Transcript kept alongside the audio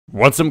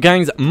What's up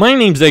guys, my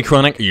name's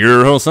Dychronic,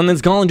 your host on this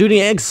Call of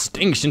Duty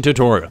Extinction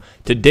tutorial.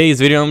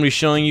 Today's video I'm going to be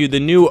showing you the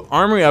new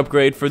Armory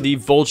upgrade for the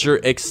Vulture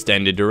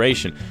Extended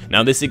Duration.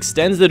 Now this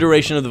extends the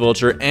duration of the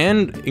Vulture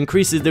and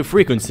increases the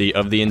frequency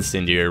of the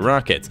incendiary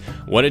rockets.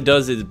 What it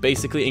does is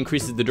basically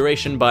increases the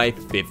duration by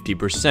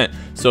 50%.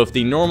 So if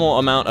the normal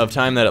amount of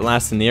time that it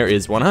lasts in the air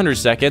is 100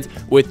 seconds,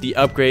 with the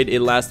upgrade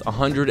it lasts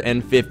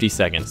 150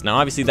 seconds. Now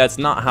obviously that's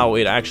not how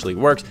it actually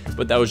works,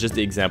 but that was just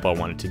the example I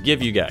wanted to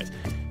give you guys.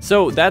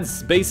 So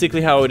that's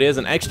basically how it is,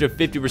 an extra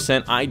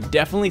 50%. I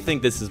definitely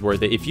think this is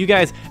worth it. If you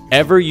guys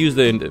ever use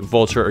the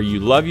Vulture or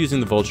you love using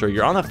the Vulture,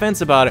 you're on the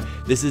fence about it,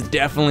 this is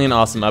definitely an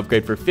awesome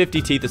upgrade for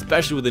 50 teeth,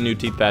 especially with the new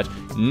teeth patch.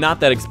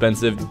 Not that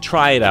expensive.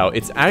 Try it out.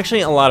 It's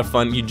actually a lot of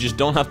fun. You just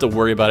don't have to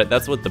worry about it.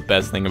 That's what the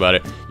best thing about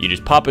it. You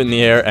just pop it in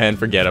the air and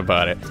forget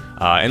about it.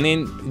 And the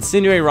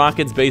incendiary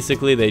rockets,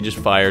 basically, they just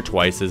fire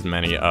twice as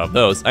many of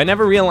those. I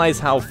never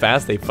realized how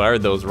fast they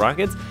fired those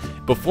rockets.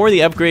 Before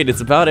the upgrade, it's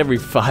about every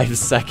 5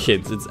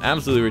 seconds. It's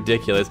absolutely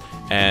ridiculous.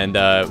 And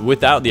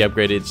without the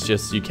upgrade, it's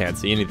just you can't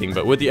see anything.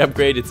 But with the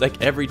upgrade, it's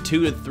like every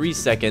 2 to 3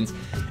 seconds,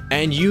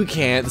 and you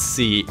can't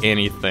see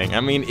anything.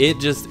 I mean, it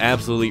just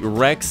absolutely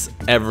wrecks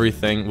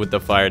everything with the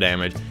fire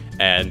damage.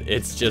 And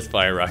it's just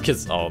fire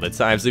rockets all the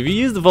time. So if you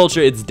use the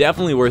Vulture, it's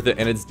definitely worth it,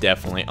 and it's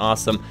definitely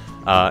awesome.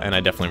 And I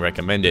definitely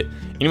recommend it.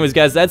 Anyways,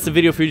 guys, that's the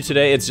video for you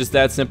today. It's just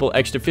that simple.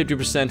 Extra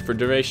 50% for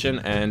duration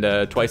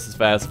and twice as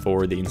fast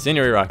for the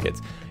incendiary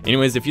rockets.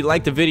 Anyways, if you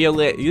liked the video,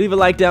 leave a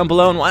like down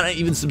below, and why not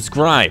even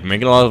subscribe?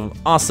 Making a lot of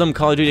awesome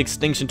Call of Duty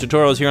Extinction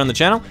tutorials here on the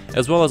channel,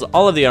 as well as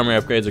all of the Armory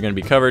upgrades are going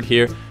to be covered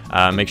here.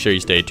 Make sure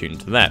you stay tuned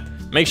to that.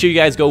 Make sure you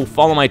guys go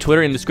follow my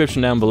Twitter in the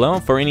description down below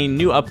for any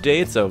new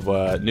updates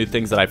of new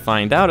things that I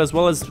find out, as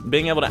well as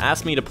being able to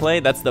ask me to play.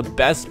 That's the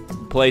best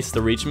place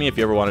to reach me if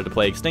you ever wanted to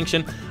play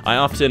Extinction. I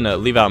often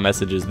leave out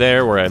messages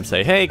there where I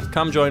say, hey,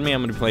 come join me,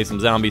 I'm going to play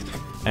some zombies,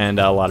 and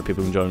a lot of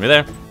people can join me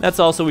there. That's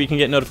also where you can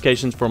get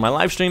notifications for my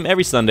live stream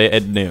every Sunday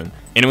at noon.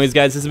 Anyways,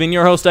 guys, this has been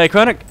your host,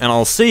 Dychronic, and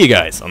I'll see you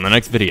guys on the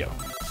next video.